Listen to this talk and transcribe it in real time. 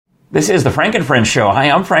This is the Frank and Friends Show. Hi,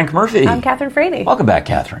 I'm Frank Murphy. I'm Catherine Frady. Welcome back,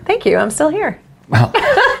 Catherine. Thank you. I'm still here. Well,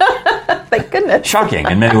 thank goodness. Shocking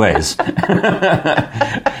in many ways.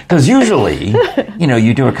 Because usually,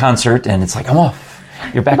 you do a concert and it's like, I'm off.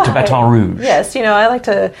 You're back to Baton Rouge. Yes, I like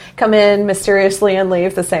to come in mysteriously and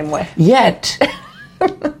leave the same way. Yet,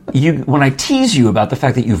 when I tease you about the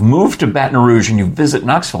fact that you've moved to Baton Rouge and you visit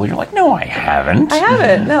Knoxville, you're like, no, I haven't. I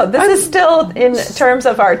haven't. No, this is still, in terms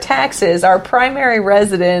of our taxes, our primary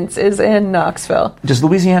residence is in Knoxville. Does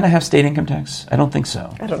Louisiana have state income tax? I don't think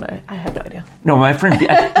so. I don't know. I have no idea. No, my friend,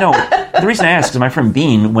 the reason I ask is my friend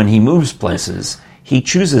Bean, when he moves places, he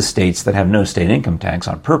chooses states that have no state income tax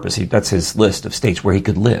on purpose. That's his list of states where he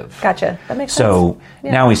could live. Gotcha. That makes sense. So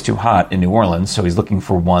now he's too hot in New Orleans, so he's looking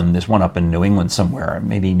for one. There's one up in New England somewhere,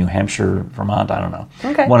 maybe New Hampshire, Vermont, I don't know.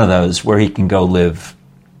 Okay. One of those where he can go live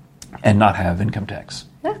and not have income tax.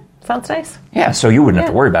 Yeah, sounds nice. Yeah, so you wouldn't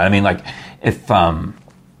have to worry about it. I mean, like, if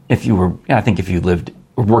you were, I think if you lived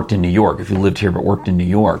or worked in New York, if you lived here but worked in New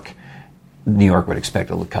York would expect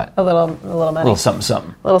a little cut. A little money. A little something.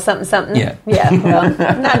 A little something. Yeah. Yeah, well,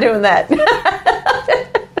 I'm not doing that.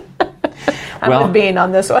 I'm with Bean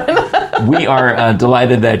on this one. We are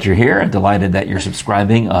delighted that you're here and delighted that you're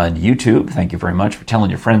subscribing on YouTube. Thank you very much for telling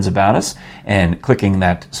your friends about us and clicking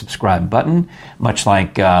that subscribe button. Much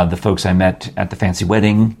like the folks I met at the fancy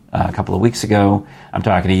wedding a couple of weeks ago, I'm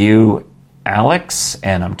talking to you, Alex,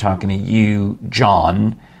 and I'm talking to you,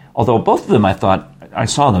 John. Although both of them, I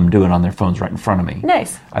saw them do it on their phones right in front of me.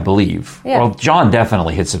 Nice. I believe. Yeah. Well, John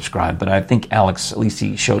definitely hit subscribe, but I think Alex, at least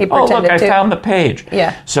he showed, he look, I found the page.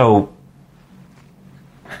 Yeah. So,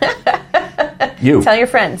 you. Tell your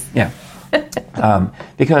friends. Yeah.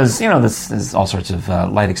 Because, this is all sorts of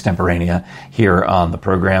light extemporanea here on the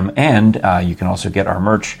program. And you can also get our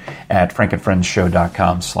merch at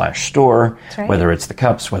frankandfriendshow.com/store. Right. Whether it's the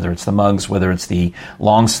cups, whether it's the mugs, whether it's the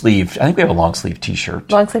long sleeve. I think we have a long sleeve t-shirt.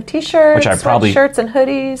 Long sleeve t-shirts, which I probably shirts and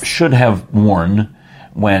hoodies. Should have worn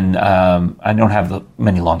when I don't have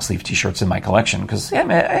many long sleeve t-shirts in my collection. Because, you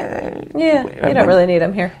don't really need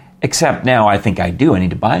them here. Except now I think I do. I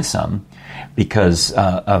need to buy some because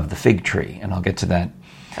of the fig tree, and I'll get to that.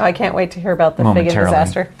 Oh, I can't wait to hear about the fig and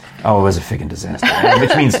disaster. Oh, it was a fig and disaster.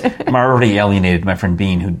 Which means I'm already alienated my friend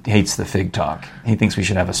Bean, who hates the fig talk. He thinks we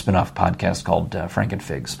should have a spin-off podcast called Frank and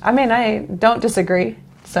Figs. I mean, I don't disagree.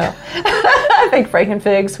 So I think Frank and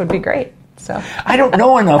Figs would be great. So I don't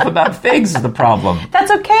know enough about figs is the problem.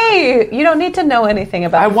 That's okay. You don't need to know anything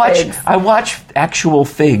about figs. I watch actual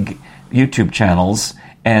fig YouTube channels.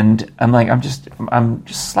 And I'm just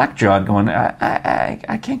slack-jawed going,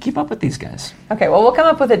 I can't keep up with these guys. Okay, well, we'll come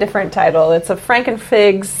up with a different title. It's a Frank and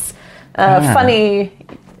Figs funny,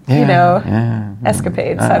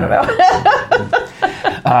 escapades. I don't know.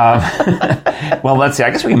 Well, let's see.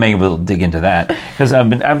 I guess we can maybe we'll dig into that. Because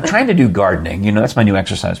I'm trying to do gardening. That's my new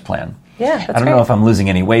exercise plan. Yeah, that's I don't know if I'm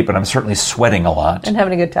losing any weight, but I'm certainly sweating a lot. And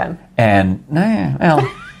having a good time. And,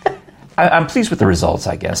 I'm pleased with the results,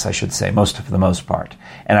 I guess I should say, for the most part.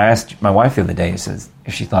 And I asked my wife the other day,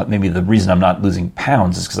 if she thought maybe the reason I'm not losing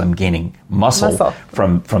pounds is because I'm gaining muscle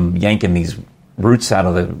from yanking these roots out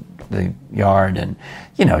of the yard and,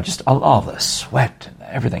 just all the sweat and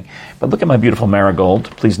everything. But look at my beautiful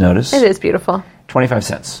marigold, please notice. It is beautiful. 25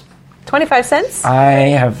 cents. 25 cents? I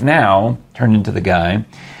have now turned into the guy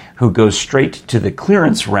who goes straight to the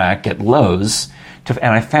clearance rack at Lowe's,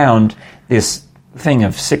 and I found this thing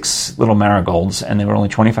of 6 little marigolds, and they were only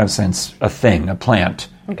 25 cents a plant.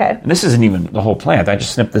 Okay. And this isn't even the whole plant. I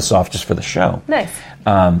just snipped this off just for the show. Nice.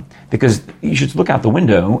 Because you should look out the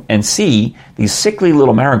window and see these sickly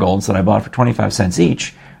little marigolds that I bought for 25 cents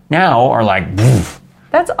each now are like, poof.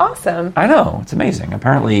 That's awesome. I know. It's amazing.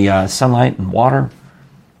 Apparently sunlight and water,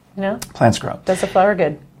 plants grow. Does the flower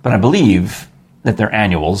good. But I believe that they're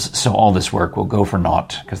annuals, so all this work will go for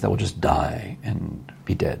naught because they will just die and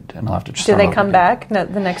be dead, and I'll have to just. Do they come back the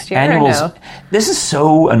next year? Annuals. Or no? This is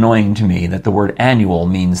so annoying to me that the word annual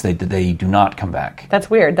means they do not come back. That's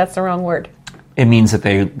weird. That's the wrong word. It means that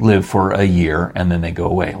they live for a year and then they go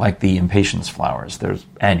away, like the impatiens flowers. There's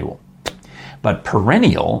annual, but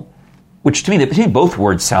perennial, which to me both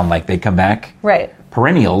words sound like they come back. Right.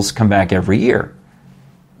 Perennials come back every year.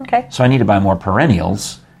 Okay. So I need to buy more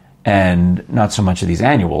perennials and not so much of these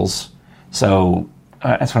annuals. So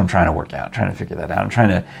that's what I'm trying to work out, trying to figure that out. I'm trying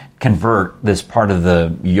to convert this part of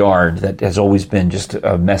the yard that has always been just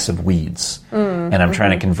a mess of weeds. And I'm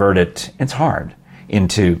trying to convert it, it's hard,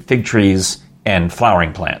 into fig trees and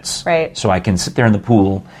flowering plants. Right. So I can sit there in the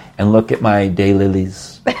pool and look at my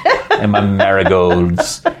daylilies and my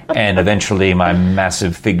marigolds, and eventually my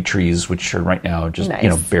massive fig trees, which are right now just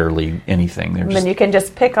Nice. barely anything. They're And just, then you can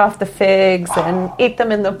just pick off the figs and eat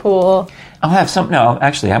them in the pool. I'll have some. No,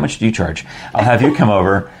 actually, how much do you charge? I'll have you come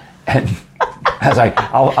over and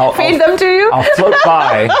I'll Feed them to you? I'll float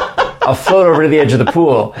by. I'll float over to the edge of the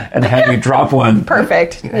pool and have you drop one.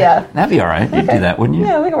 Perfect. Yeah. That'd be all right. You'd do that, wouldn't you?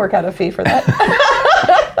 Yeah, we can work out a fee for that.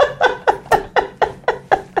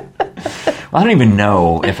 Well, I don't even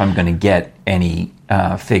know if I'm going to get any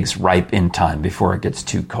figs ripe in time before it gets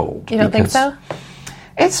too cold. You don't think so?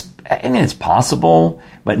 It's possible,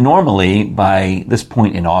 but normally by this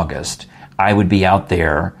point in August, I would be out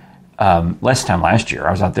there. Last year,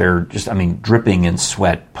 I was out there dripping in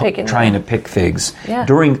sweat, trying to pick figs. Yeah.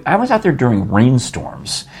 I was out there during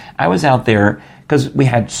rainstorms. I was out there because we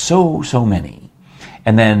had so many.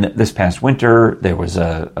 And then this past winter, there was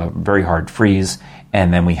a very hard freeze,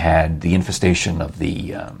 and then we had the infestation of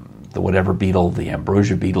the whatever beetle, the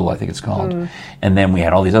ambrosia beetle, I think it's called. And then we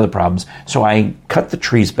had all these other problems. So I cut the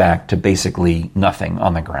trees back to basically nothing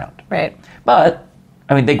on the ground. Right. But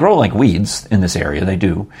they grow like weeds in this area, they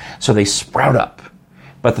do. So they sprout up.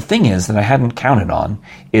 But the thing is that I hadn't counted on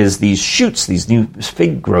is these shoots, these new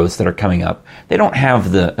fig growths that are coming up, they don't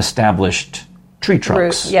have the established tree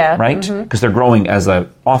trunks, root, yeah. right? Because they're growing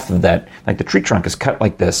off of that, like the tree trunk is cut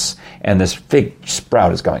like this, and this fig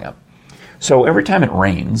sprout is going up. So every time it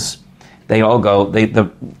rains, they all go,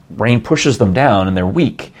 the rain pushes them down and they're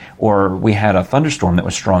weak. Or we had a thunderstorm that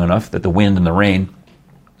was strong enough that the wind and the rain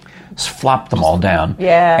flopped them all down.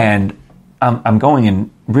 Yeah. And I'm going and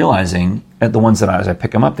realizing that the ones that as I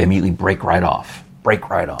pick them up, they immediately break right off.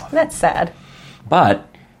 That's sad. But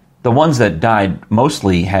the ones that died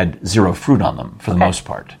mostly had zero fruit on them for the most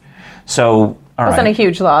part. So, all right. Wasn't a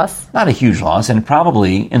huge loss. Not a huge loss, and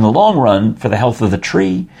probably in the long run for the health of the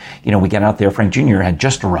tree, we get out there. Frank Jr. had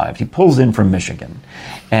just arrived. He pulls in from Michigan,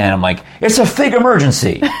 and I'm like, "It's a fig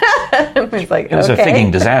emergency." It's like, It was a okay.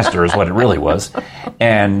 figging disaster, is what it really was.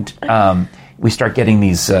 And we start getting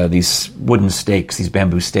these wooden stakes, these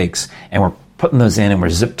bamboo stakes, and we're putting those in, and we're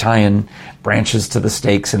zip tying branches to the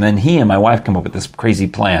stakes. And then he and my wife come up with this crazy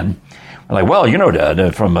plan. We're like, well,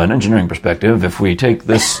 Dad, from an engineering perspective, if we take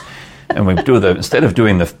this and we do instead of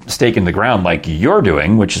doing the stake in the ground like you're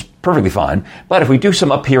doing, which is perfectly fine, but if we do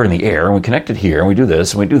some up here in the air and we connect it here and we do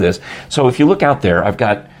this and we do this. So if you look out there, I've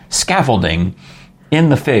got scaffolding in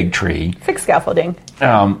the fig tree. Fig scaffolding.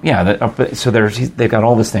 So they've got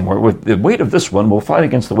all this thing where with the weight of this one will fight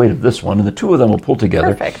against the weight of this one, and the two of them will pull together.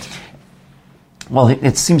 Perfect. Well,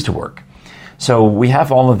 it seems to work. So we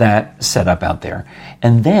have all of that set up out there.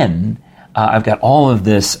 And then I've got all of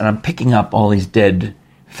this, and I'm picking up all these dead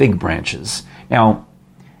fig branches. Now,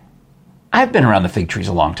 I've been around the fig trees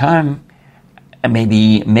a long time. And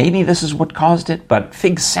maybe this is what caused it, but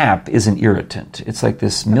fig sap is an irritant. It's like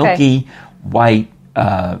this milky white,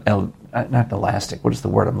 not elastic, what is the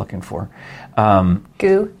word I'm looking for?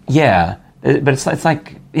 Goo. Yeah, but it's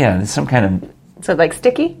like it's some kind of... So like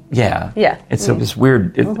sticky? Yeah. Yeah. It's this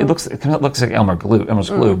weird, it looks like Elmer's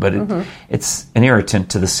glue, but it's an irritant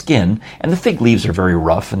to the skin. And the fig leaves are very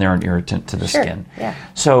rough, and they're an irritant to the skin. Yeah.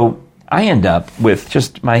 So I end up with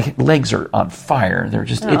just, my legs are on fire. They're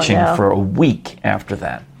just itching for a week after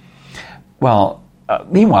that. Well,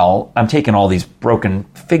 meanwhile, I'm taking all these broken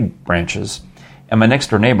fig branches, and my next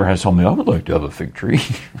door neighbor has told me, I would like to have a fig tree.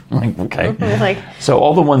 I'm like, okay. So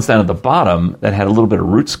all the ones down at the bottom that had a little bit of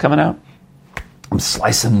roots coming out, I'm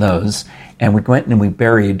slicing those, and we went and we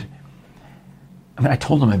buried, I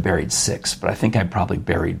told him I buried 6, but I think I probably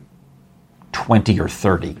buried 20 or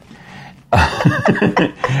 30.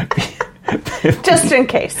 Just in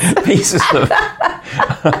case. Pieces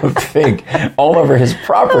of fig all over his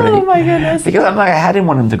property. Oh my goodness. Because I didn't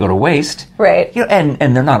want him to go to waste. Right. And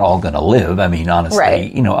they're not all going to live. Honestly,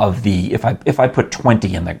 right. If I put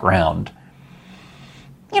 20 in the ground,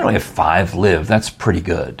 if 5 live, that's pretty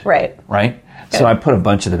good. Right. Right? Good. So I put a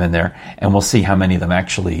bunch of them in there, and we'll see how many of them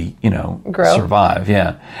actually, grow. Survive.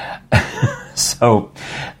 Yeah. So,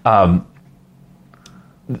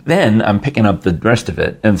 then I'm picking up the rest of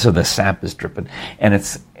it, and so the sap is dripping, and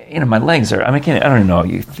it's, my legs are, I don't know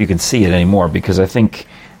if you can see it anymore, because I think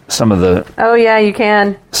some of the... Oh, yeah, you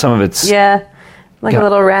can. Some of it's... Yeah, like a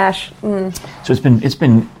little rash. So it's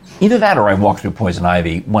been either that or I walked through poison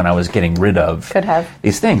ivy when I was getting rid of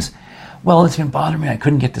these things. Well, it's been bothering me. I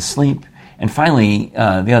couldn't get to sleep. And finally,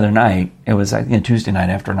 the other night, it was Tuesday night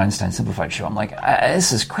after an Einstein Simplified show, I'm like,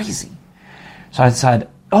 this is crazy. So I decided,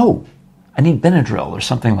 I need Benadryl or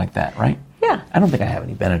something like that, right? Yeah. I don't think I have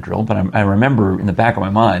any Benadryl, but I remember in the back of my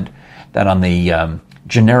mind that on the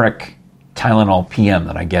generic Tylenol PM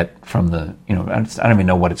that I get from the, I don't even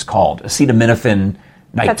know what it's called. Acetaminophen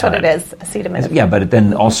nighttime. That's what it is, acetaminophen. Yeah, but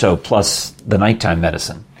then also plus the nighttime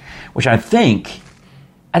medicine, which I think,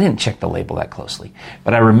 I didn't check the label that closely,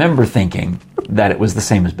 but I remember thinking that it was the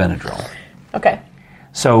same as Benadryl. Okay.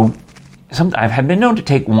 So I've been known to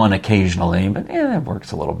take one occasionally, but it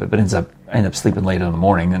works a little bit, but I end up sleeping late in the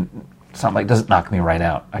morning, and it's not like it doesn't knock me right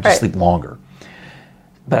out. I just sleep longer.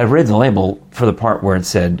 But I read the label for the part where it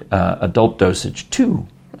said adult dosage 2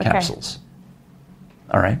 capsules.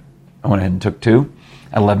 All right. I went ahead and took 2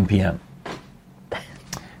 at 11 p.m.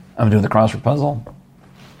 I'm doing the crossword puzzle.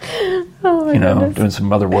 Oh my goodness. Doing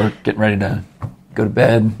some other work, getting ready to go to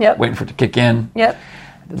bed, waiting for it to kick in. Yep.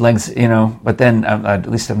 Legs, but then at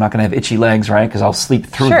least I'm not going to have itchy legs, right? Because I'll sleep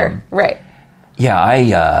through them. Sure, right.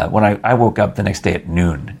 Yeah, when I woke up the next day at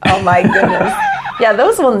noon. Oh my goodness. Yeah,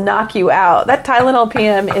 those will knock you out. That Tylenol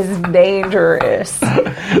PM is dangerous.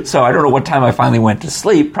 So I don't know what time I finally went to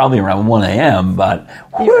sleep, probably around 1 a.m., but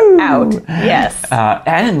you're out, yes.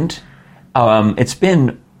 And it's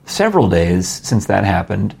been several days since that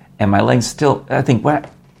happened, and my legs still, I think,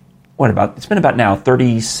 it's been about now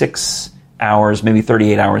 36 hours, maybe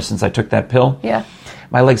 38 hours since I took that pill. Yeah.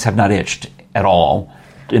 My legs have not itched at all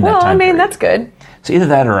in that time period. That's good. So either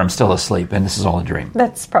that or I'm still asleep, and this is all a dream.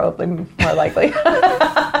 That's probably more likely.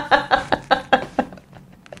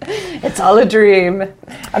 It's all a dream.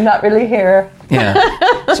 I'm not really here. Yeah.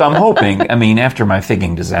 So I'm hoping, after my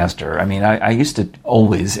figging disaster, I used to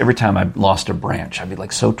always, every time I lost a branch, I'd be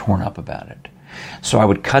like so torn up about it. So I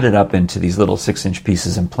would cut it up into these little 6-inch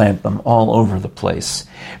pieces and plant them all over the place.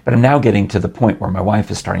 But I'm now getting to the point where my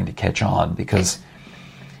wife is starting to catch on, because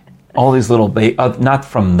all these little, not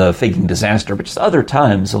from the figging disaster, but just other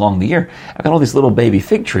times along the year, I've got all these little baby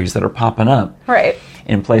fig trees that are popping up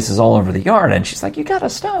in places all over the yard. And she's like, you got to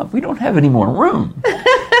stop. We don't have any more room.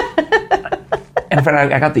 And in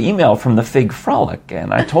fact, I got the email from the Fig Frolic,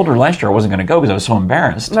 and I told her last year I wasn't going to go because I was so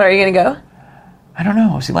embarrassed. But are you going to go? I don't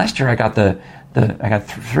know. See, last year I got I got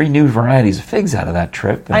 3 new varieties of figs out of that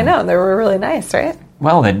trip. I know. They were really nice, right?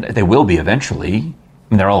 Well, they will be eventually.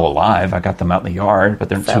 They're all alive. I got them out in the yard, but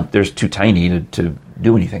they're too tiny to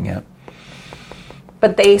do anything yet.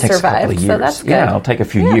 But they survived, so that's good. Yeah, it'll take a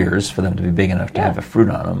few years for them to be big enough to have a fruit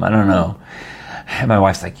on them. I don't know. And my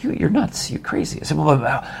wife's like, you're nuts. You're crazy. I said, well,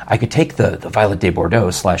 I could take the Violet de Bordeaux /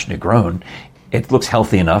 Negron. It looks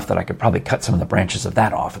healthy enough that I could probably cut some of the branches of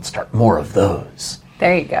that off and start more of those.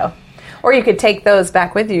 There you go. Or you could take those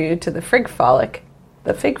back with you to the Fig Frolic.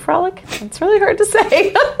 The Fig Frolic? It's really hard to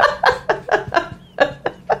say.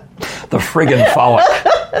 The friggin' frolic.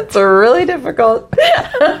 It's really difficult.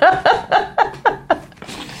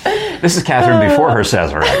 This is Catherine before her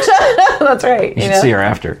Sazerac. That's right. You should see her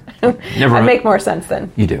after. That'd make more sense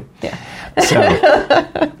then. You do. Yeah. So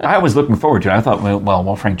I was looking forward to it. I thought, well,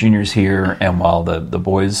 while Frank Jr.'s here and while the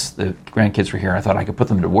boys, the grandkids were here, I thought I could put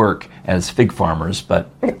them to work as fig farmers, but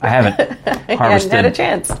I haven't harvested. You hadn't had a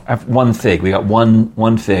chance. I have 1 fig. We got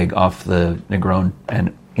one fig off the Negron,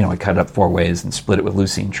 and I cut it up 4 ways and split it with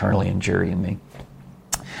Lucy and Charlie and Jerry and me.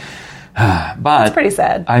 But it's pretty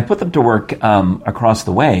sad. I put them to work across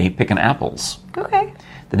the way picking apples. Okay.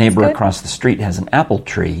 The neighbor across the street has an apple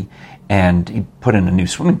tree, and he put in a new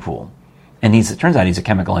swimming pool. And it turns out he's a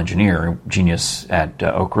chemical engineer, genius at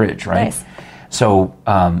Oak Ridge, right? Nice. So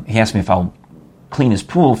he asked me if I'll clean his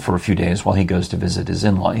pool for a few days while he goes to visit his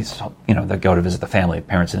in-laws. They go to visit the family,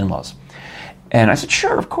 parents and in-laws. And I said,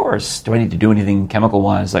 sure, of course. Do I need to do anything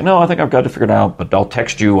chemical-wise? Like, no, I think I've got to figure it out, but I'll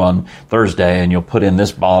text you on Thursday, and you'll put in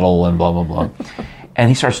this bottle and blah, blah, blah. And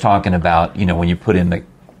he starts talking about, when you put in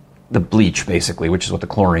the bleach, basically, which is what the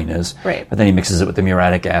chlorine is. Right. But then he mixes it with the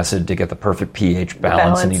muriatic acid to get the perfect pH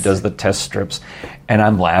balance, and he does the test strips. And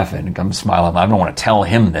I'm laughing, I'm smiling. I don't want to tell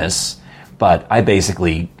him this, but I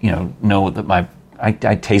basically, know that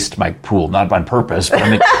I taste my pool, not on purpose,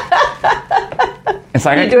 but it's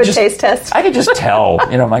like you do a taste test. I could just tell,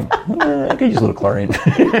 I'm like, I could use a little chlorine.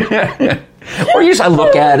 Or I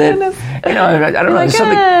look at it, I don't know.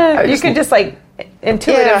 Like, you could just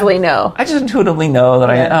intuitively know. I just intuitively know that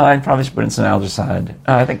I probably should put in some algicide.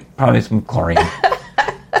 I think probably some chlorine.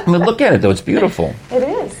 Look at it though; it's beautiful. It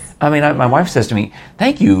is. My wife says to me,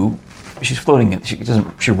 "Thank you." She's floating.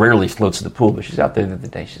 She rarely floats to the pool, but she's out there the other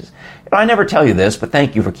day. She says, "I never tell you this, but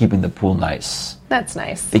thank you for keeping the pool nice." That's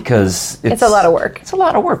nice because it's a lot of work. It's a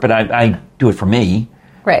lot of work, but I do it for me.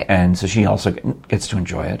 Right. And so she also gets to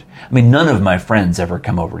enjoy it. None of my friends ever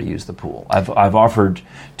come over to use the pool. I've offered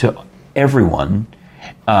to everyone,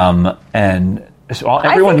 and so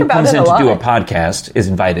everyone who comes in to do a podcast is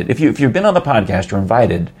invited. If you've been on the podcast, you're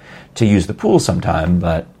invited to use the pool sometime,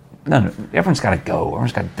 but no, everyone's got to go.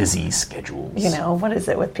 Everyone's got busy schedules. What is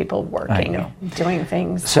it with people working, doing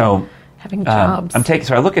things, so having jobs?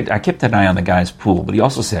 I kept an eye on the guy's pool, but he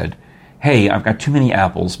also said, hey, I've got too many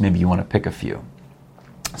apples. Maybe you want to pick a few.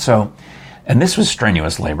 So, and this was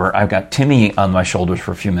strenuous labor. I've got Timmy on my shoulders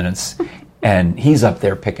for a few minutes, and he's up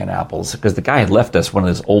there picking apples because the guy had left us one of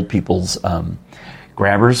those old people's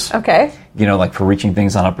grabbers. Okay. Like for reaching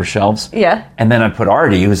things on upper shelves. Yeah. And then I put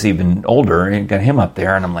Artie, who's even older, and got him up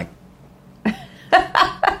there, and I'm like,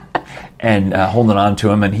 and holding on to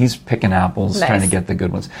him, and he's picking apples, Nice. trying to get the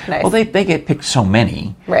good ones. Nice. Well, they get picked so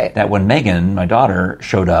many Right. that when Megan, my daughter,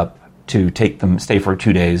 showed up to take them, stay for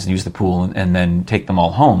 2 days, use the pool, and then take them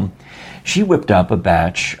all home, she whipped up a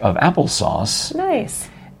batch of applesauce. Nice.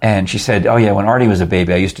 And she said, oh yeah, when Artie was a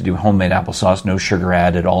baby, I used to do homemade applesauce, no sugar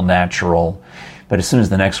added, all natural. But as soon as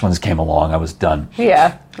the next ones came along, I was done.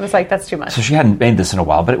 Yeah. I was like, that's too much. So she hadn't made this in a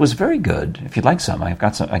while, but it was very good. If you'd like some, I've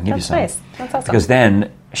got some. I can give you some. That's nice. That's awesome. Because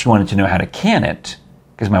then she wanted to know how to can it,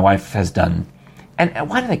 because my wife has done. And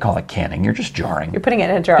why do they call it canning? You're just jarring. You're putting it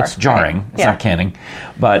in a jar. It's jarring. Right? It's not canning.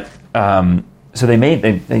 But so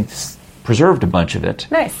they preserved a bunch of it.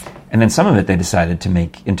 Nice. And then some of it they decided to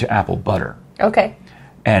make into apple butter. Okay.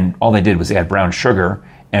 And all they did was add brown sugar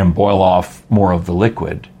and boil off more of the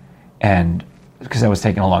liquid. And because that was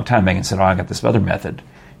taking a long time, Megan said, I got this other method.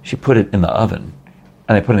 She put it in the oven.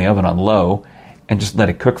 And they put it in the oven on low and just let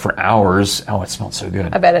it cook for hours. Oh, it smelled so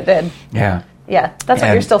good. I bet it did. Yeah. Yeah. That's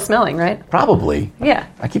what you're still smelling, right? Probably. Yeah.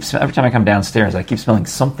 Every time I come downstairs, I keep smelling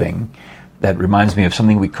something that reminds me of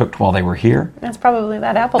something we cooked while they were here. That's probably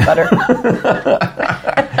that apple butter.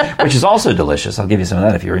 Which is also delicious. I'll give you some of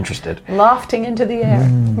that if you're interested. Lofting into the air.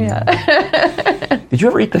 Yeah. Did you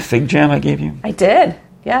ever eat the fig jam I gave you? I did.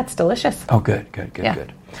 Yeah, it's delicious. Oh, good. Yeah.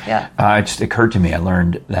 Yeah. It just occurred to me, I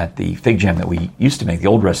learned that the fig jam that we used to make, the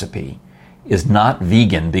old recipe, is not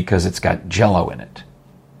vegan because it's got Jell-O in it.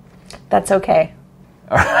 That's okay.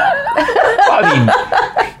 I mean,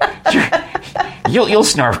 you'll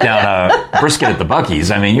snarf down a brisket at the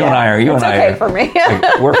Buc-ee's. I mean, you and I are. Okay for me.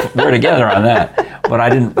 we're together on that. But I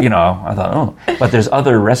didn't. I thought, But there's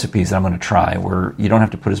other recipes that I'm going to try where you don't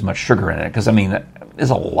have to put as much sugar in it because there's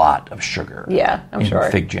a lot of sugar. Yeah, I'm sure.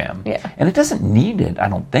 In fig jam. Yeah. And it doesn't need it, I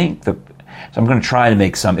don't think. So I'm going to try to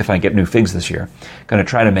make some. If I get new figs this year, going to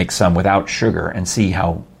try to make some without sugar and see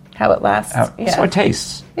how it lasts. how it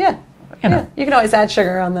tastes. Yeah. Yeah. You can always add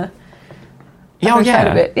sugar on the. Side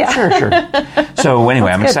of it. Yeah. Sure. So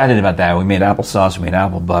anyway, I'm good. excited about that. We made applesauce, we made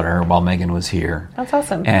apple butter while Megan was here. That's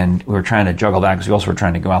awesome. And we were trying to juggle that because we also were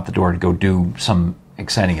trying to go out the door to go do some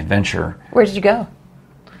exciting adventure. Where did you go?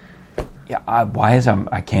 Yeah, I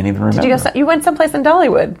can't even remember. Did you go? You went someplace in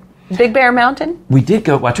Dollywood, Big Bear Mountain. We did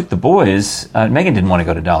go. I took the boys. Megan didn't want to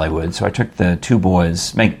go to Dollywood, so I took the two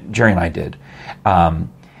boys. Jerry and I did. And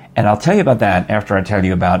I'll tell you about that after I tell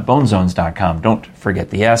you about bonezones.com. Don't forget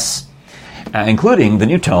the S. Including the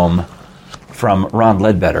new tome from Ron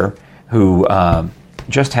Ledbetter, who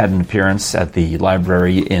just had an appearance at the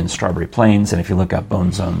library in Strawberry Plains. And if you look up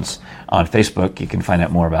Bone Zones on Facebook, you can find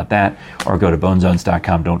out more about that. Or go to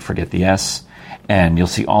bonezones.com, don't forget the S. And you'll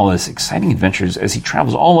see all his exciting adventures as he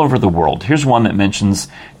travels all over the world. Here's one that mentions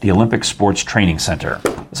the Olympic Sports Training Center.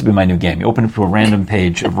 This will be my new game. You open up to a random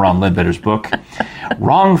page of Ron Ledbetter's book,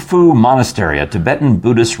 Rongfu Monastery, a Tibetan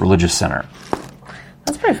Buddhist religious center.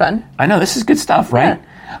 That's pretty fun. I know, this is good stuff, right?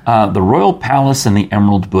 Yeah. The Royal Palace and the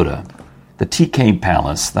Emerald Buddha, the TK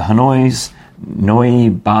Palace, the Hanoi's Noi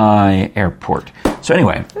Bai Airport. So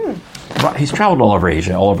anyway, he's traveled all over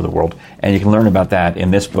Asia, all over the world, and you can learn about that in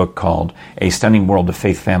this book called A Stunning World of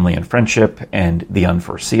Faith, Family, and Friendship and the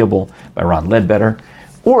Unforeseeable by Ron Ledbetter.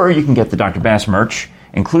 Or you can get the Dr. Bass merch,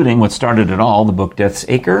 including what started it all, the book Death's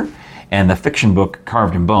Acre, and the fiction book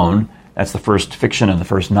Carved in Bone. That's the first fiction and the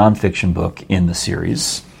first nonfiction book in the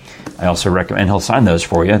series. I also recommend, he'll sign those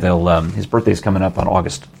for you. His birthday's coming up on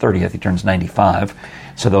August 30th. He turns 95.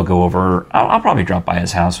 So they'll go over, I'll probably drop by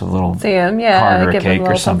his house with a little card or a cake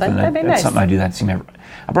or something. That'd be nice. That's something I do that.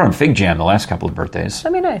 I brought him fig jam the last couple of birthdays.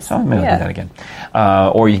 That'd be nice. So maybe I'll do that again.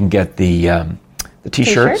 Or you can get the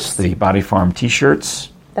T-shirts, the Body Farm T-shirts.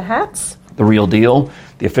 The hats. The real deal,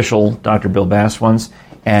 the official Dr. Bill Bass ones.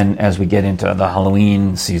 And as we get into the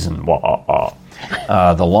Halloween season,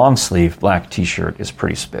 the long sleeve black T-shirt is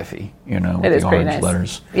pretty spiffy, with the orange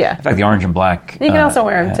letters. Yeah. In fact, the orange and black. You can also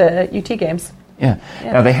wear them to UT games. Yeah.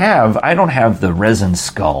 Now I don't have the resin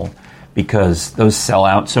skull because those sell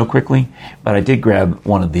out so quickly, but I did grab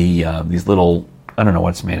one of the these little, I don't know what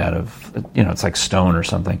it's made out of, it's like stone or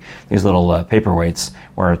something, these little paperweights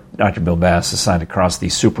where Dr. Bill Bass is signed across the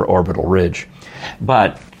supraorbital ridge.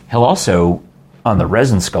 But he'll also on the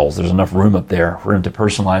resin skulls, there's enough room up there for him to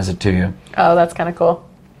personalize it to you. Oh, that's kind of cool.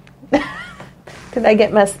 Did I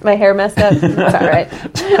get my hair messed up? It's all right.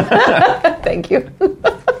 Thank you.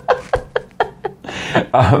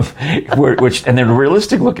 And they're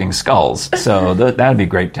realistic looking skulls, so that'd be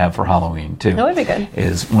great to have for Halloween too. That would be good.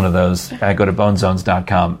 Is one of those. Go to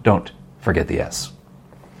bonezones.com. Don't forget the S.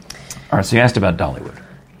 All right, so you asked about Dollywood.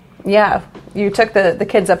 Yeah, you took the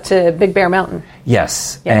kids up to Big Bear Mountain.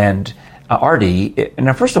 Yes, yeah. And Artie.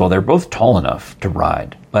 Now, first of all, they're both tall enough to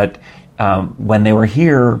ride, but when they were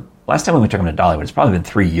here. Last time we took him to Dollywood, it's probably been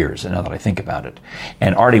 3 years, now that I think about it.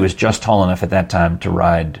 And Artie was just tall enough at that time to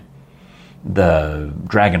ride the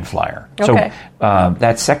Dragon Flyer. Okay. So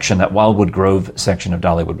that section, that Wildwood Grove section of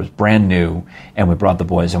Dollywood was brand new, and we brought the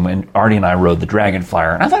boys, and when Artie and I rode the Dragon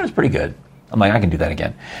Flyer, and I thought it was pretty good. I'm like, I can do that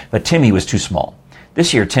again. But Timmy was too small.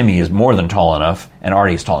 This year, Timmy is more than tall enough, and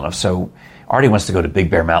Artie is tall enough. So Artie wants to go to Big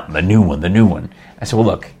Bear Mountain, the new one. I said, well,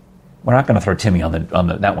 look, we're not going to throw Timmy on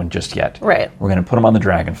that one just yet. Right. We're going to put him on the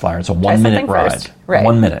Dragon Flyer. It's a 1 minute ride. First. Right.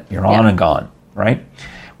 1 minute. You're on and gone. Right.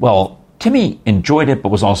 Well, Timmy enjoyed it, but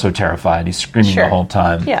was also terrified. He's screaming the whole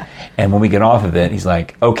time. Yeah. And when we get off of it, he's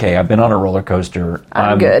like, "Okay, I've been on a roller coaster.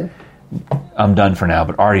 I'm good. I'm done for now."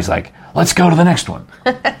 But Artie's like, "Let's go to the next one."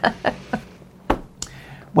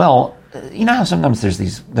 Well, you know how sometimes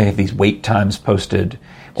they have these wait times posted.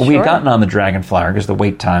 Well, we had gotten on the Dragon Flyer because the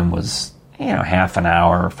wait time was half an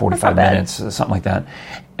hour, 45 minutes, something like that.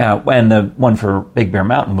 And the one for Big Bear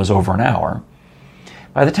Mountain was over an hour.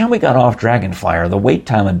 By the time we got off Dragon Flyer, the wait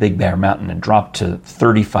time on Big Bear Mountain had dropped to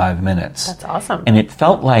 35 minutes. That's awesome. And it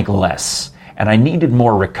felt like less. And I needed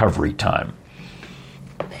more recovery time.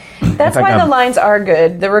 That's why the lines are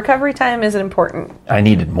good. The recovery time is important. I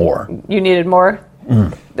needed more. You needed more?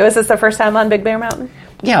 Was this the first time on Big Bear Mountain?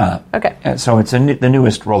 Yeah. Okay. So it's the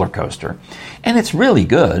newest roller coaster. And it's really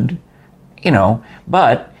good,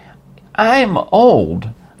 but I'm old.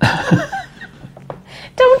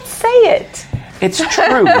 Don't say it. It's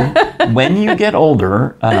true. When you get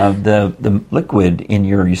older, the liquid in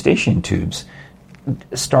your eustachian tubes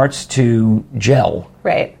starts to gel,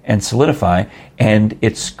 right, and solidify, and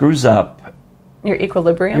it screws up your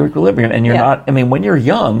equilibrium. And you're not. I mean, when you're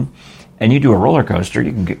young, and you do a roller coaster,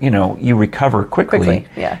 you can you recover quickly.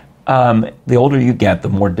 Yeah. The older you get, the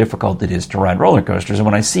more difficult it is to ride roller coasters. And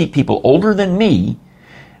when I see people older than me,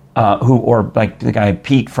 or like the guy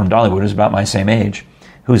Pete from Dollywood, who's about my same age.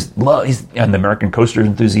 He's an American coaster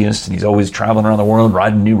enthusiast, and he's always traveling around the world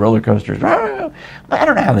riding new roller coasters. I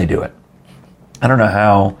don't know how they do it. I don't know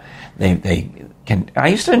how they can. I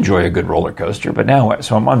used to enjoy a good roller coaster, but now,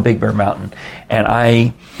 so I'm on Big Bear Mountain, and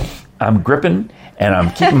I'm gripping, and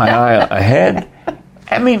I'm keeping my eye ahead.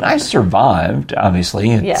 I mean, I survived,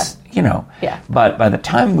 obviously. It's, Yeah. But by the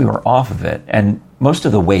time we were off of it, and most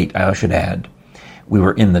of the wait, I should add, we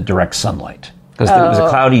were in the direct sunlight. Because it was a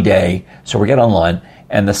cloudy day, so we get online,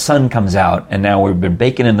 and the sun comes out, and now we've been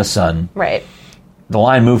baking in the sun. Right. The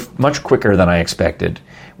line moved much quicker than I expected.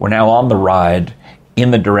 We're now on the ride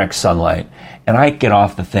in the direct sunlight, and I get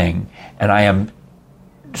off the thing, and I am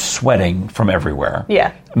sweating from everywhere.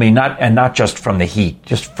 Yeah. I mean, not just from the heat,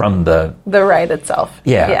 just from the ride itself.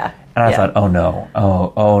 Yeah. Yeah. And I thought, oh no,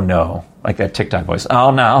 oh no, like that TikTok voice.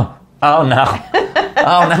 Oh no, oh no,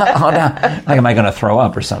 oh no, oh no. Like, am I going to throw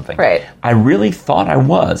up or something? Right. I really thought I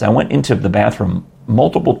was. I went into the bathroom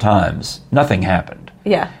multiple times. Nothing happened.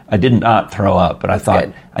 Yeah. I did not throw up, but I thought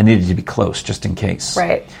good. I needed to be close just in case.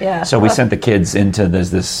 Right. Yeah. So we sent the kids into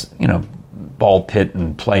this ball pit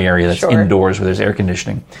and play area that's indoors where there's air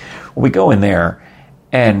conditioning. Well, we go in there,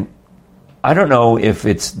 and I don't know if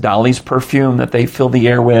it's Dolly's perfume that they fill the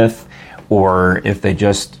air with, or if they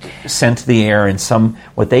just scent the air in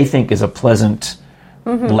what they think is a pleasant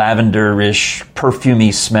lavender-ish,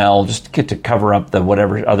 perfumey smell, just to get to cover up the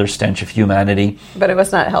whatever other stench of humanity. But it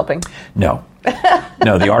was not helping. No.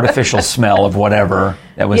 No, the artificial smell of whatever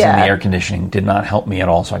that was in the air conditioning did not help me at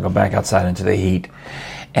all, so I go back outside into the heat.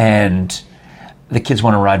 And the kids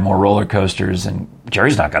want to ride more roller coasters, and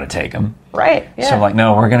Jerry's not going to take them. Right, yeah. So I'm like,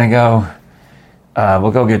 no, we're going to go,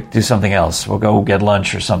 we'll go do something else. We'll go get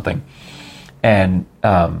lunch or something. And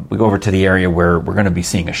we go over to the area where we're going to be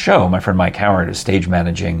seeing a show. My friend Mike Howard is stage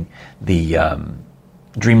managing the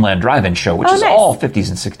Dreamland Drive-In show, which is all 50s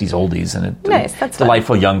and 60s oldies, and That's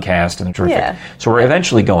delightful young cast and terrific. Yeah. So we're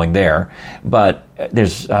eventually going there, but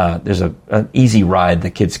there's an easy ride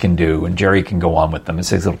the kids can do, and Jerry can go on with them. It's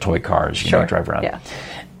his little toy cars, drive around. Yeah.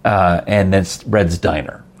 And that's Red's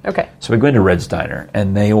Diner. Okay. So we go into Red's Diner,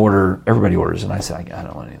 and everybody orders, and I say, I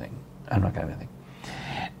don't want anything. I'm not going to have anything.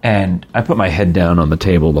 And I put my head down on the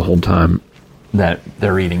table the whole time, that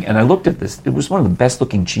they're eating. And I looked at this. It was one of the best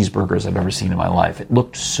looking cheeseburgers I've ever seen in my life. It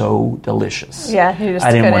looked so delicious. Yeah, you just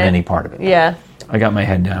I didn't want couldn't. any part of it. Yeah. I got my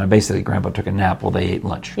head down. Basically, Grandpa took a nap while they ate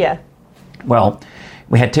lunch. Yeah. Well,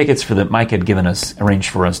 we had tickets for Mike had arranged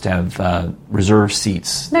for us to have reserved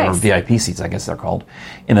seats, Nice. or VIP seats, I guess they're called,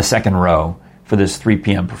 in the second row for this 3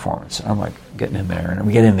 p.m. performance. And I'm like, getting in there, and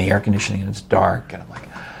we get in the air conditioning, and it's dark, and I'm like,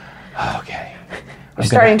 okay. You're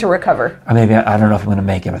starting to recover. I don't know if I'm going to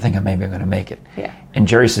make it. I think maybe I'm going to make it. Yeah. And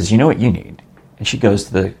Jerry says, you know what you need? And she goes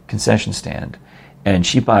to the concession stand, and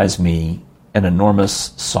she buys me an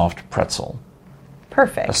enormous soft pretzel.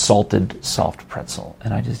 Perfect. A salted soft pretzel,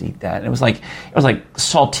 and I just eat that. And it was like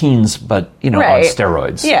saltines, but on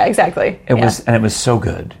steroids. Yeah, exactly. It was so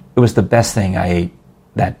good. It was the best thing I ate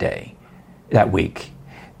that day, that week,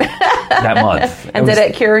 that month. And did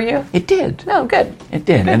it cure you? It did. No, good. It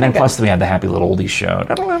did. And then good. plus we had the Happy Little Oldies show.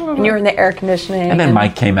 And you were in the air conditioning. And then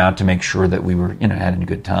Mike came out to make sure that we were having a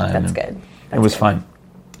good time. That's and good. It was fun.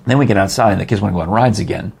 Then we get outside, and the kids want to go on rides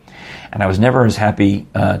again. And I was never as happy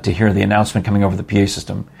to hear the announcement coming over the PA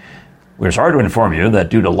system. We're sorry to inform you that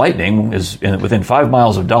due to lightning within 5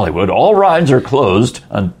 miles of Dollywood, all rides are closed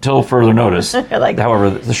until further notice. However,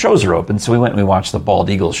 the shows are open, so we went and we watched the Bald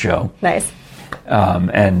Eagle show. Nice.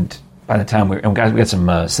 And by the time we got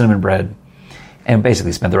some cinnamon bread, and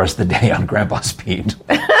basically spent the rest of the day on Grandpa's feet.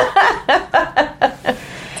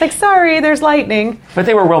 It's like, sorry, there's lightning. But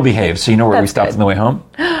they were well behaved, so we That's stopped good. on the way home.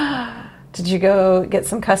 Did you go get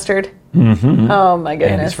some custard? Mm-hmm. Oh, my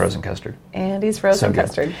goodness. Andy's frozen custard. Andy's frozen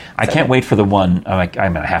custard. I can't wait for the one. I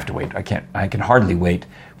have to wait. I can hardly wait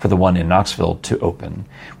for the one in Knoxville to open,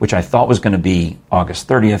 which I thought was going to be August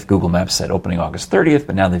 30th. Google Maps said opening August 30th,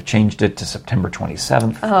 but now they've changed it to September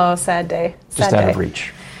 27th. Oh, sad day. Just out of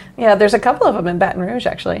reach. Yeah, there's a couple of them in Baton Rouge,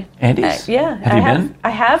 actually. Andy's? Yeah. Have you been? I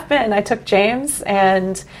have been. I took James,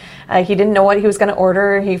 and he didn't know what he was going to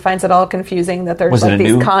order. He finds it all confusing that there's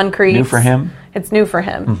these concretes. New for him? It's new for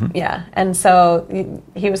him, mm-hmm. Yeah. And so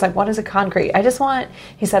he was like, what is a concrete? I just want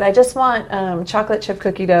chocolate chip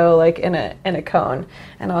cookie dough in a cone.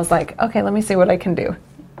 And I was like, okay, let me see what I can do.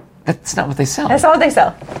 That's not what they sell. That's not what they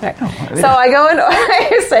sell. Right. Oh, so I go and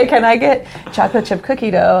I say, can I get chocolate chip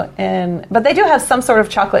cookie dough? But they do have some sort of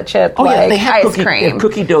chocolate chip they have ice cream. They have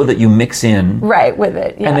cookie dough that you mix in. Right, with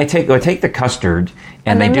it. Yeah. And they take the custard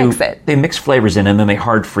and they mix it. They mix flavors in and then they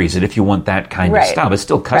hard freeze it if you want that kind of stuff. It's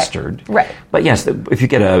still custard. Right. But yes, if you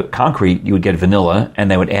get a concrete, you would get vanilla and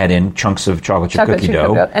they would add in chunks of chocolate chip cookie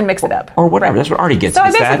dough. And mix it up. Or whatever. Right. That's what Artie gets. So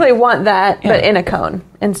I basically want that, but in a cone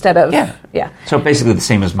instead of... Yeah. So basically the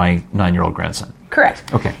same as my 9-year-old grandson. Correct.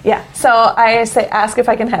 Okay. Yeah. So I ask if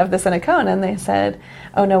I can have this in a cone, and they said,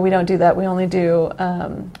 oh, no, we don't do that. We only do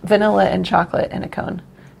vanilla and chocolate in a cone.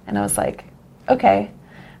 And I was like, okay.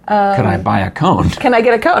 Could I buy a cone? Can I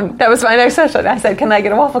get a cone? That was my next question. I said, can I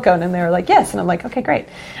get a waffle cone? And they were like, yes. And I'm like, okay, great.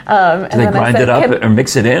 Did they grind it up or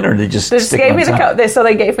mix it in, or they just gave me the cone? So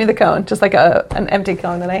they gave me the cone, just like an empty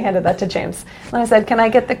cone, and I handed that to James. And I said, can I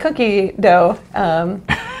get the cookie dough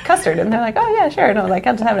custard? And they're like, oh, yeah, sure. And I was like,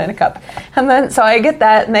 I'll just have it in a cup. And then, so I get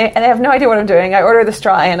that, and they have no idea what I'm doing. I order the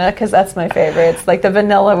straw-Anna, because that's my favorite. It's like the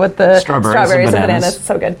vanilla with the strawberries and bananas. It's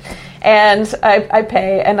so good. And I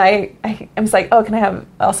pay, and I was like, oh, can I have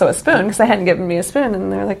also a spoon? Because they hadn't given me a spoon,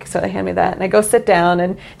 and they're like, so they hand me that, and I go sit down,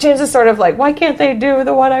 and James is sort of like, why can't they do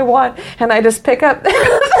the what I want? And I just pick up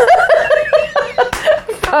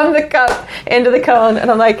from the cup into the cone, and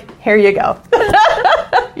I'm like, here you go.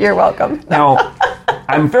 You're welcome. Now,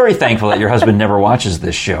 I'm very thankful that your husband never watches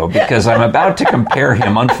this show, because I'm about to compare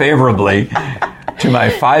him unfavorably to my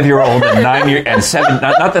 5-year-old and 7,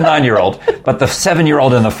 not the 9-year-old, but the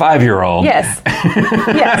 7-year-old and the 5-year-old. Yes.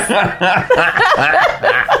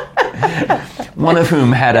 One of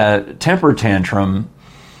whom had a temper tantrum.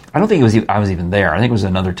 I don't think I was even there. I think it was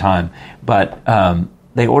another time. But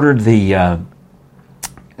they ordered they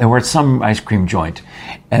were at some ice cream joint,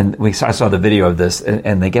 and I saw the video of this,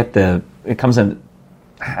 and they get it comes in.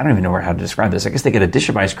 I don't even know how to describe this. I guess they get a dish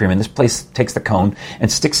of ice cream, and this place takes the cone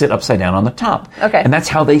and sticks it upside down on the top. Okay. And that's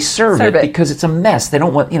how they serve it, because it's a mess. They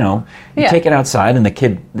don't want, you take it outside, and the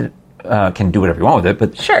kid can do whatever you want with it.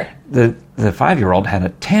 But sure. The 5-year-old had a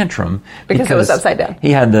tantrum because it was upside down.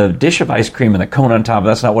 He had the dish of ice cream and the cone on top.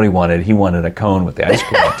 That's not what he wanted. He wanted a cone with the ice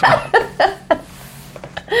cream on top.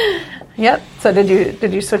 Yep. So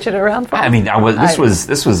did you switch it around for him? I mean,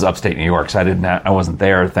 this was upstate New York, so I wasn't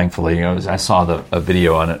there. Thankfully, I saw a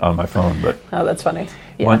video on it on my phone. But oh, that's funny.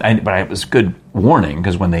 Yeah. But it was good warning,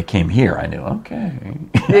 because when they came here, I knew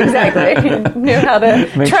exactly. You knew how to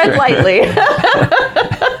tread lightly.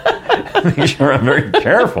 make sure I'm very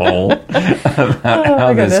careful about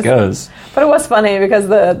how this goes. But it was funny because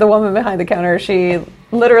the woman behind the counter, she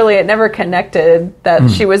literally, it never connected that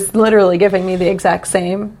she was literally giving me the exact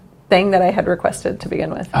same thing that I had requested to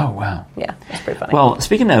begin with. Oh, wow. Yeah, it's pretty funny. Well,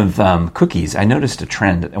 speaking of cookies, I noticed a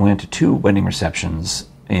trend. I went to 2 wedding receptions,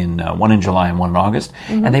 one in July and one in August,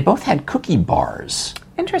 and they both had cookie bars.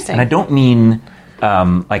 Interesting. And I don't mean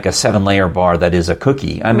like a 7-layer bar that is a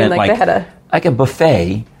cookie. I meant like they had like a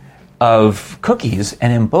buffet of cookies,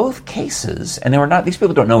 and in both cases, and they were not, these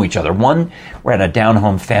people don't know each other. One, we're at a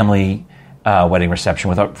down-home family wedding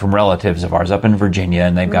reception from relatives of ours up in Virginia,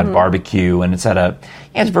 and they've got barbecue, and it's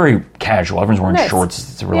it's very casual. Everyone's wearing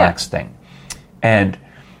shorts. It's a relaxed thing. And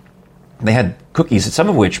they had cookies, some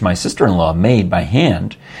of which my sister-in-law made by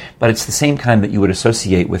hand, but it's the same kind that you would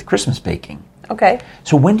associate with Christmas baking. Okay.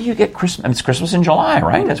 So when do you get Christmas? I mean, it's Christmas in July,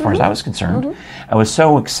 right? As far as I was concerned. I was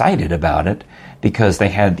so excited about it because they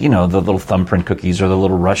had, the little thumbprint cookies or the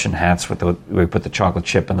little Russian hats where we put the chocolate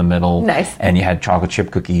chip in the middle. Nice. And you had chocolate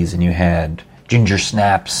chip cookies and you had ginger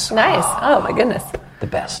snaps. Nice. Oh, my goodness. The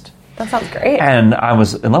best. That sounds great. And I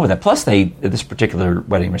was in love with that. Plus, at this particular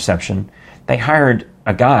wedding reception, they hired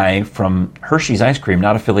a guy from Hershey's Ice Cream,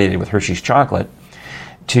 not affiliated with Hershey's Chocolate,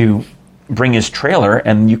 to bring his trailer,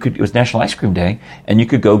 and it was National Ice Cream Day, and you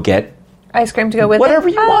could go get ice cream to go with whatever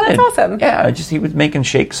it? you wanted. That's awesome. Yeah, he was making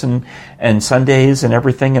shakes and sundaes and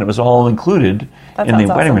everything, and it was all included in the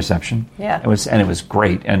wedding reception. Yeah. It was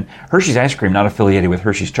great. And Hershey's Ice Cream, not affiliated with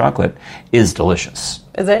Hershey's Chocolate, is delicious.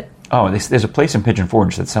 Is it? Oh, there's a place in Pigeon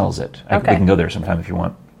Forge that sells it. We can go there sometime if you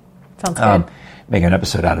want. Sounds good. Make an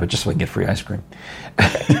episode out of it just so we can get free ice cream.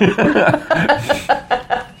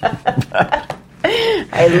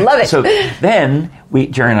 I love it. So then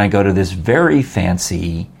Jerry and I go to this very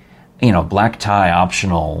fancy, black tie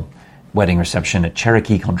optional wedding reception at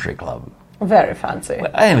Cherokee Country Club. Very fancy.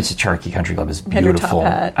 It's a Cherokee Country Club. It's beautiful.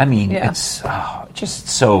 Top hat. I mean, it's just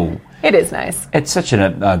so. It is nice. It's such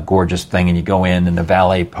a gorgeous thing, and you go in and the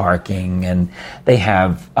valet parking, and they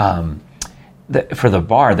have for the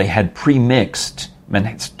bar they had pre-mixed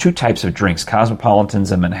 2 types of drinks,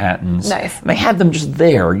 Cosmopolitans and Manhattans. Nice. And they had them just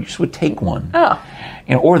there. You just would take one. Oh.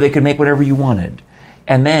 Or they could make whatever you wanted.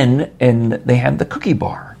 And then they had the cookie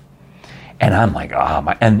bar. And I'm like,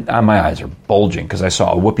 my eyes are bulging because I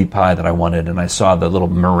saw a whoopie pie that I wanted, and I saw the little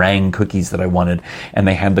meringue cookies that I wanted, and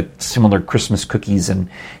they had the similar Christmas cookies. And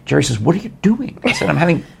Jerry says, "What are you doing?" I said, "I'm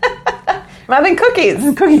having cookies.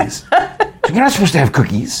 Cookies. You're not supposed to have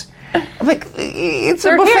cookies." I'm like, it's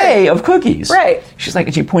a buffet of cookies. Right. She's like,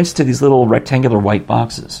 and she points to these little rectangular white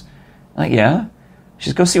boxes. I'm like, yeah? She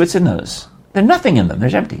says, go see what's in those. There's nothing in them.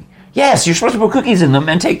 They're empty. Yes, you're supposed to put cookies in them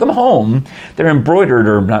and take them home. They're embroidered,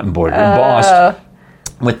 or not embroidered, embossed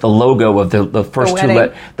with the logo of the first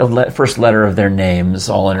first letter of their names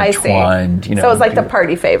all intertwined. I see. So it's like the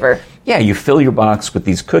party favor. Yeah, you fill your box with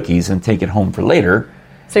these cookies and take it home for later.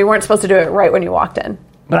 So you weren't supposed to do it right when you walked in.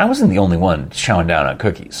 But I wasn't the only one chowing down on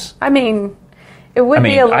cookies. I mean, it would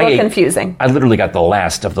be a little confusing. I literally got the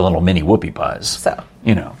last of the little mini whoopie pies. So.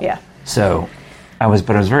 Yeah. So I was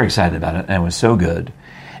very excited about it, and it was so good.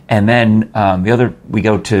 And then we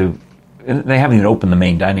go to, they haven't even opened the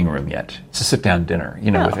main dining room yet. It's a sit-down dinner,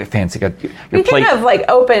 with a fancy, your you plate. can have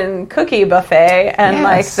open cookie buffet and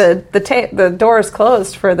the doors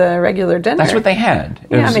closed for the regular dinner. That's what they had.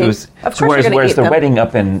 Of course whereas the wedding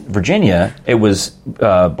up in Virginia, it was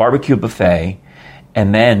barbecue buffet,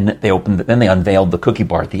 and then they unveiled the cookie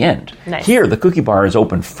bar at the end. Nice. Here, the cookie bar is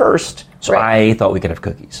open first, so I thought we could have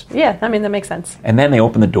cookies. Yeah, that makes sense. And then they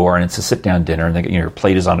open the door, and it's a sit-down dinner, and your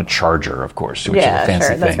plate is on a charger, of course, which is a fancy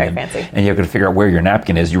thing. That's very fancy. And you have to figure out where your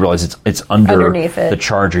napkin is. You realize it's underneath the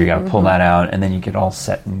charger. You got to pull that out, and then you get all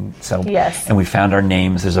set and settled. Yes. And we found our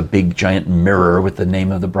names. There's a big giant mirror with the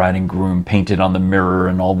name of the bride and groom painted on the mirror,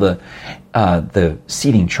 and all the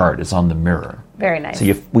seating chart is on the mirror. Very nice.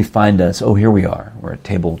 So we find us. Here we are. We're at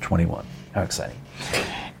table 21. How exciting!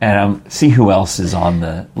 And see who else is on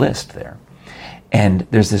the list there. And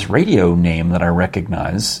there's this radio name that I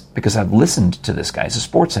recognize because I've listened to this guy. He's a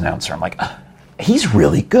sports announcer. I'm like, he's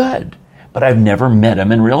really good. But I've never met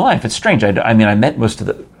him in real life. It's strange. I met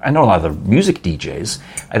I know a lot of the music DJs.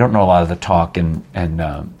 I don't know a lot of the talk and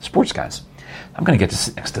sports guys. I'm going to get to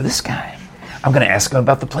sit next to this guy. I'm going to ask him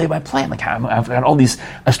about the play-by-play. I've got all these.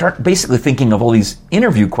 I start basically thinking of all these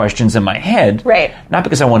interview questions in my head. Right. Not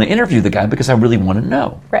because I want to interview the guy, because I really want to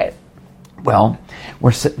know. Right. Well,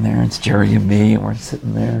 we're sitting there. It's Jerry and me, and we're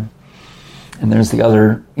sitting there. And there's the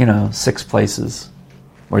other, 6 places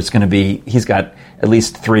where it's going to be. He's got at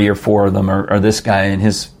least 3 or 4 of them are this guy and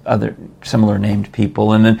his other similar named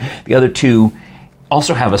people, and then the other 2.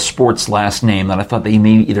 also have a sports last name that I thought they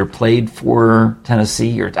maybe either played for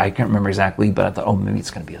Tennessee or I can't remember exactly, but I thought, maybe it's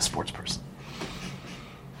going to be a sports person.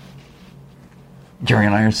 Jerry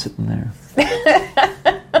and I are sitting there.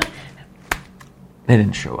 They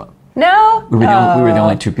didn't show up. No? We were the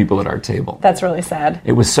only two people at our table. That's really sad.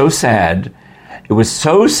 It was so sad. It was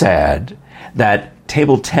so sad that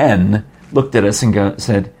table 10 looked at us and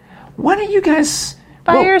said, why don't you guys...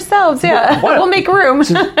 By yourselves, yeah. We'll make room.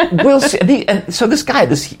 We'll see. So this guy,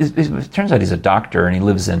 it turns out he's a doctor, and he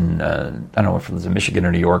lives in, I don't know if he lives in Michigan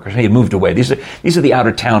or New York, or he had moved away. These are the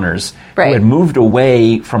out-of-towners who had moved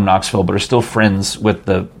away from Knoxville, but are still friends with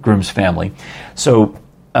the groom's family. So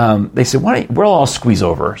they said, we'll all squeeze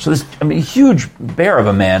over. So this, huge bear of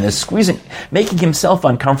a man is making himself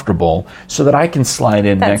uncomfortable so that I can slide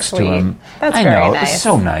in next to him. That's very nice. It was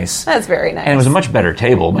so nice. That's very nice. And it was a much better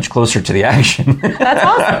table, much closer to the action. That's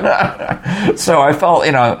awesome. So I felt,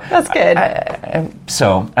 That's good.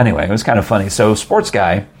 So anyway, it was kind of funny. So sports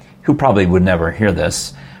guy, who probably would never hear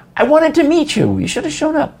this, I wanted to meet you. You should have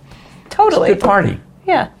shown up. Totally. It's a good party.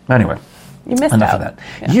 Yeah. Anyway. You missed Enough out. of that.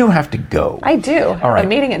 Yeah. You have to go. I do. All right. The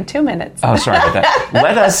meeting in 2 minutes. Oh, sorry about that.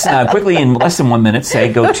 Let us quickly, in less than 1 minute,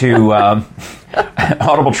 go to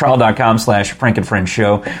audibletrial.com/Frank and Friends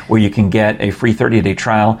Show, where you can get a free 30-day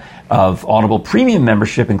trial of Audible Premium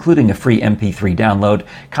membership, including a free MP3 download.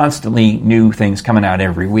 Constantly new things coming out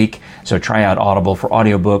every week. So try out Audible for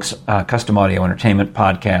audiobooks, custom audio entertainment,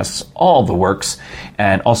 podcasts, all the works.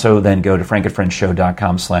 And also then go to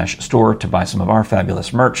frankandfriendshow.com/store to buy some of our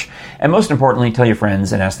fabulous merch. And most importantly, tell your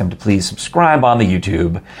friends and ask them to please subscribe on the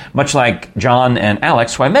YouTube, much like John and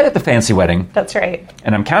Alex, who I met at the fancy wedding. That's right.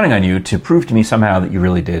 And I'm counting on you to prove to me somehow that you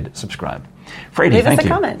really did subscribe. Frady, thank you. Leave us a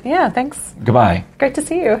comment. Yeah, thanks. Goodbye. Great to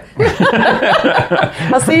see you.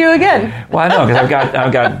 I'll see you again. Well, I know, because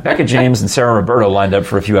I've got Becca James and Sarah Roberto lined up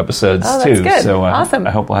for a few episodes, too. Good. So awesome.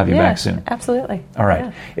 I hope we'll have you back soon. Absolutely. All right.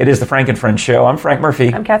 Yeah. It is the Frank and Friends Show. I'm Frank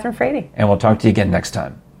Murphy. I'm Catherine Frady. And we'll talk to you again next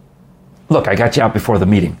time. Look, I got you out before the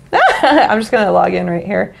meeting. I'm just going to log in right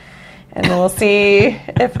here, and we'll see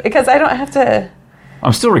because I don't have to...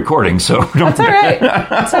 I'm still recording, so don't... That's all right.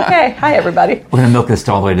 It's okay. Hi, everybody. We're going to milk this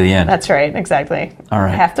all the way to the end. That's right. Exactly. All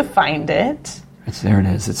right. I have to find it. There it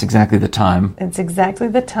is. It's exactly the time. It's exactly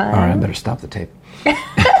the time. All right, I better stop the tape.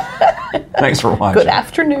 Thanks for watching. Good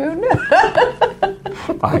afternoon.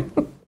 Bye.